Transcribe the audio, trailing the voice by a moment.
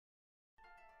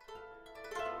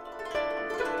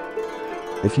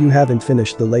If you haven't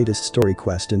finished the latest story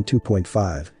quest in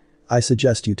 2.5, I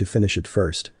suggest you to finish it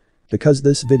first. Because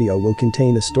this video will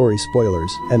contain a story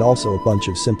spoilers and also a bunch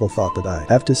of simple thought that I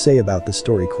have to say about the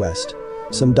story quest.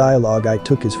 Some dialogue I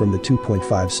took is from the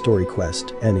 2.5 story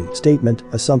quest. Any statement,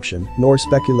 assumption, nor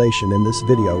speculation in this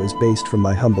video is based from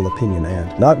my humble opinion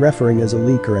and not referring as a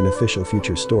leak or an official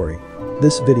future story.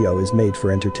 This video is made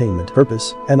for entertainment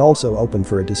purpose and also open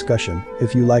for a discussion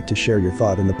if you like to share your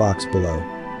thought in the box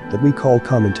below that we call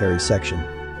commentary section.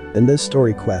 In this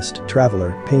story quest,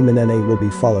 traveler Peng Chen will be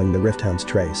following the Rifthound's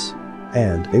trace.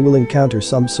 And they will encounter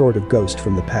some sort of ghost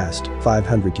from the past,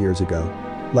 500 years ago.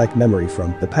 Like memory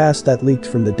from the past that leaked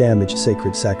from the damaged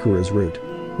sacred Sakura's root.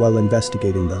 While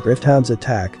investigating the Rifthound's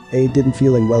attack, A didn't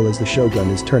feeling well as the Shogun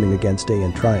is turning against A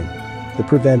and trying to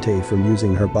prevent A from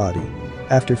using her body.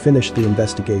 After finished the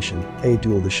investigation, A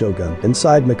dueled the Shogun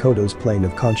inside Makoto's plane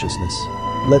of consciousness.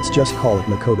 Let's just call it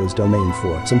Makoto's domain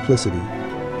for simplicity.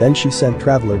 Then she sent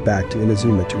Traveler back to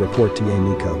Inazuma to report to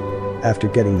Yaemiko. After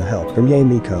getting the help from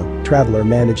Yaemiko, Traveler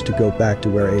managed to go back to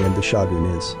where A and the Shogun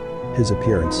is. His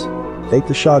appearance make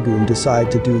the Shogun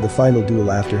decide to do the final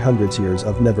duel after hundreds years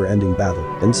of never-ending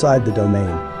battle inside the domain.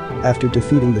 After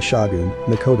defeating the Shogun,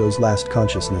 Makoto's last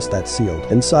consciousness that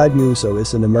sealed inside Muso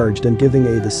Isin emerged and giving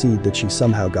A the seed that she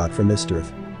somehow got from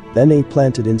Misterth. Then A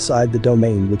planted inside the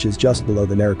domain which is just below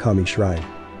the Enkanomiya shrine.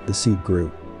 The seed grew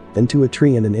into a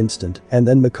tree in an instant, and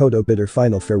then Makoto bid her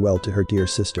final farewell to her dear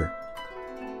sister.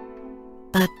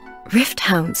 But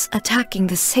Rifthounds attacking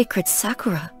the sacred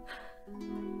Sakura.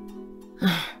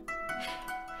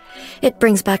 It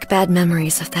brings back bad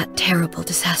memories of that terrible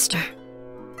disaster.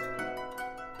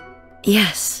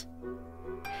 Yes.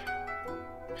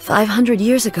 500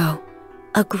 years ago,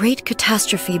 a great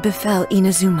catastrophe befell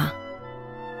Inazuma.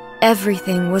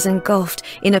 Everything was engulfed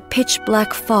in a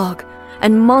pitch-black fog,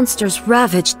 and monsters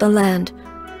ravaged the land.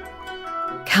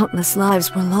 Countless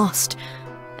lives were lost,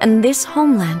 and this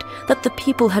homeland that the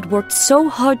people had worked so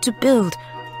hard to build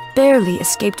barely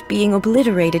escaped being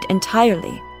obliterated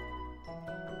entirely.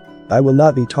 I will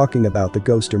not be talking about the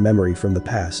ghost or memory from the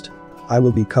past. I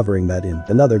will be covering that in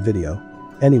another video.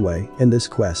 Anyway, in this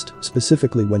quest,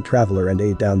 specifically when Traveler and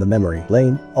A down the memory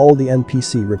lane, all the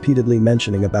NPC repeatedly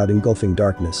mentioning about engulfing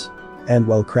darkness. And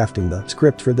while crafting the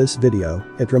script for this video,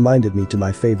 it reminded me to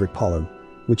my favorite poem,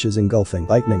 which is engulfing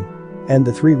lightning. And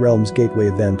the Three Realms Gateway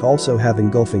event also have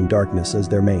engulfing darkness as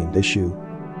their main issue.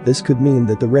 This could mean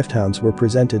that the Rifthounds were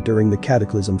presented during the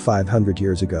Cataclysm 500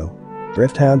 years ago.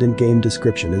 Rifthound in-game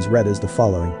description is read as the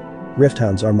following.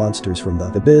 Rifthounds are monsters from the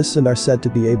abyss and are said to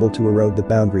be able to erode the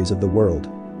boundaries of the world.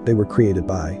 They were created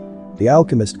by the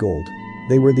alchemist Gold.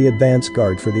 They were the advance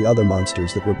guard for the other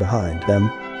monsters that were behind them.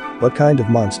 What kind of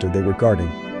monster they were guarding?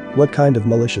 What kind of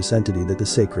malicious entity that the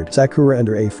sacred Sakura and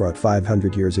her A fought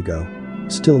 500 years ago?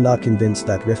 Still not convinced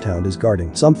that Rifthound is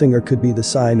guarding something or could be the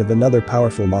sign of another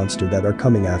powerful monster that are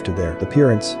coming after their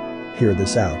appearance. Hear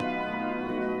this out.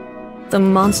 The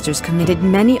monsters committed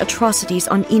many atrocities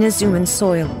on Inazuman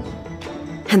soil,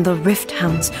 and the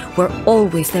Rifthounds were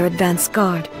always their advance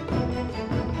guard.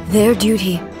 Their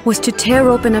duty was to tear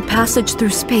open a passage through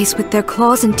space with their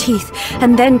claws and teeth,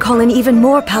 and then call in even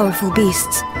more powerful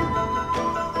beasts.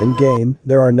 In-game,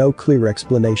 there are no clear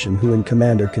explanation who in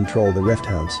Commander control the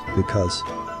Rifthounds, because,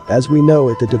 as we know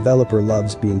it, the developer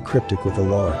loves being cryptic with the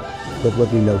lore. But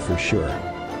what we know for sure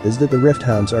is that the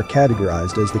Rifthounds are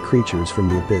categorized as the creatures from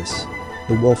the abyss.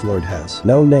 The Wolflord has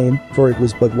no name, for it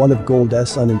was but one of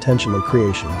Gold's unintentional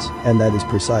creations, and that is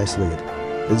precisely it.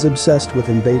 It is obsessed with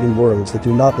invading worlds that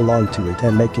do not belong to it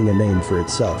and making a name for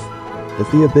itself. If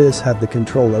the Abyss have the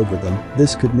control over them,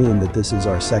 this could mean that this is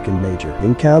our second major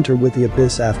encounter with the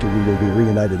Abyss after we will be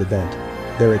reunited event.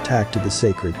 Their attack to the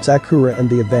sacred Sakura and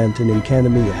the event in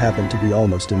Enkanomiya happened to be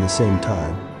almost in the same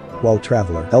time. While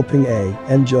Traveler helping A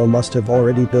and Joe must have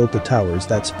already built the towers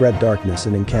that spread darkness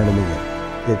in Enkanomiya.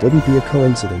 It wouldn't be a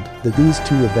coincidence that these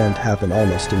two events happen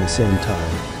almost in the same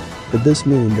time. Could this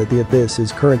mean that the Abyss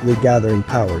is currently gathering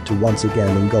power to once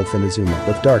again engulf Inazuma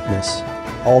with darkness?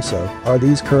 Also, are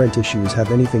these current issues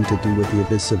have anything to do with the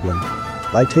Abyss sibling?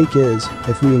 My take is,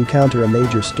 if we encounter a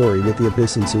major story with the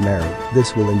Abyss in Sumeru,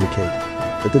 this will indicate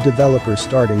that the developer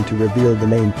starting to reveal the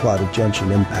main plot of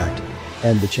Genshin Impact,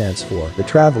 and the chance for the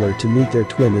Traveler to meet their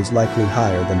twin is likely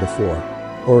higher than before.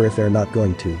 Or if they're not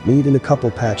going to meet in a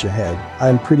couple patch ahead,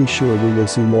 I'm pretty sure we will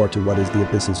see more to what is the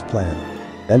Abyss's plan.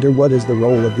 And or what is the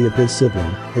role of the Abyss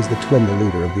sibling, is the twin the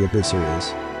leader of the Abyss or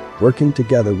is working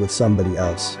together with somebody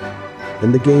else.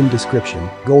 In the game description,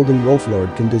 Golden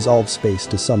Wolflord can dissolve space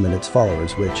to summon its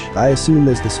followers, which I assume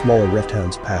is the smaller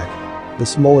Rifthounds pack. The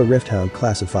smaller Rifthound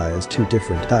classify as two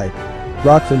different types,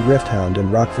 Rockfiend Rifthound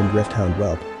and Rockfiend Rifthound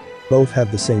Whelp. Both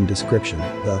have the same description,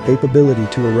 the capability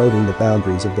to eroding the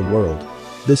boundaries of the world.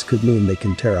 This could mean they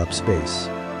can tear up space.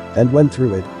 And went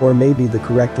through it, or maybe the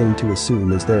correct thing to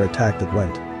assume is their attack that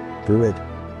went through it.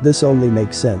 This only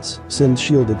makes sense, since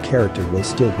shielded character will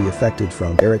still be affected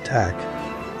from their attack.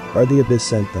 Are the Abyss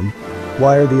sent them?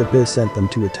 Why are the Abyss sent them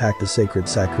to attack the sacred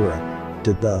Sakura?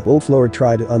 Did the Wolf Lord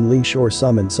try to unleash or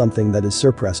summon something that is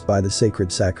suppressed by the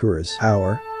sacred Sakura's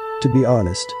power? To be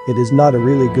honest, it is not a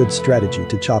really good strategy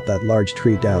to chop that large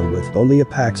tree down with only a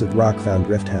pack of Rifthound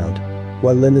Rifthound.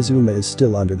 While Inazuma is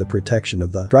still under the protection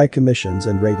of the Strike Commissions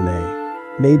and Raiden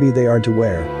A. Maybe they aren't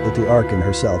aware that the Archon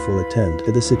herself will attend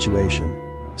to the situation.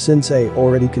 Since A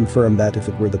already confirmed that if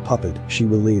it were the puppet, she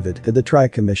will leave it to the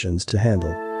Tri-Commissions to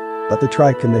handle. But the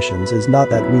Tri-Commissions is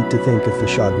not that weak to think if the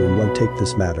Shogun won't take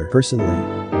this matter personally.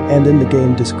 And in the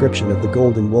game description of the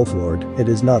Golden Wolf Lord, it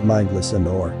is not mindless and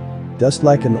or just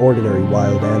like an ordinary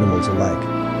wild animals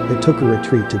alike. It took a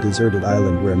retreat to deserted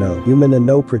island where no human and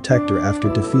no protector after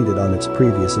defeated on its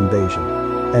previous invasion.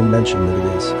 And mentioned that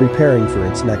it is preparing for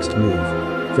its next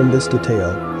move. From this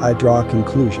detail, I draw a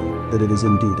conclusion that it is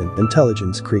indeed an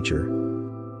intelligence creature.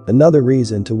 Another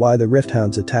reason to why the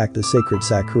Rifthounds attacked the sacred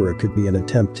Sakura could be an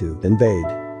attempt to invade.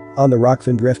 On the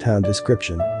Rockfin Rifthound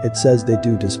description, it says they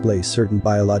do display certain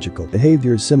biological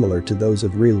behaviors similar to those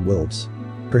of real wolves.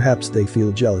 Perhaps they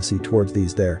feel jealousy towards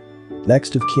these their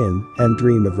next of kin and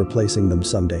dream of replacing them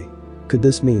someday. Could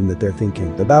this mean that they're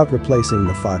thinking about replacing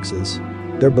the foxes?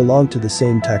 They belong to the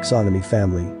same taxonomy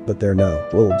family, but they're no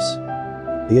wolves.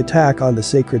 The attack on the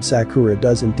sacred Sakura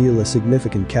doesn't deal a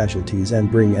significant casualties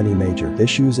and bring any major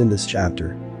issues in this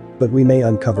chapter. But we may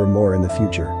uncover more in the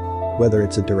future. Whether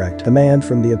it's a direct command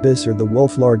from the Abyss or the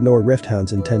Wolf Lord nor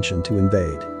Rifthound's intention to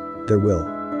invade. There will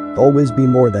always be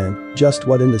more than just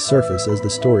what in the surface as the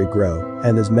story grow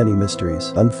and as many mysteries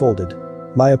unfolded.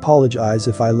 My apologies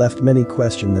if I left many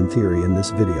question than theory in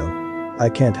this video. I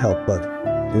can't help but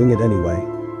doing it anyway.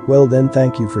 Well then,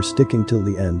 thank you for sticking till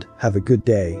the end, have a good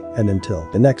day, and until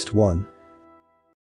the next one.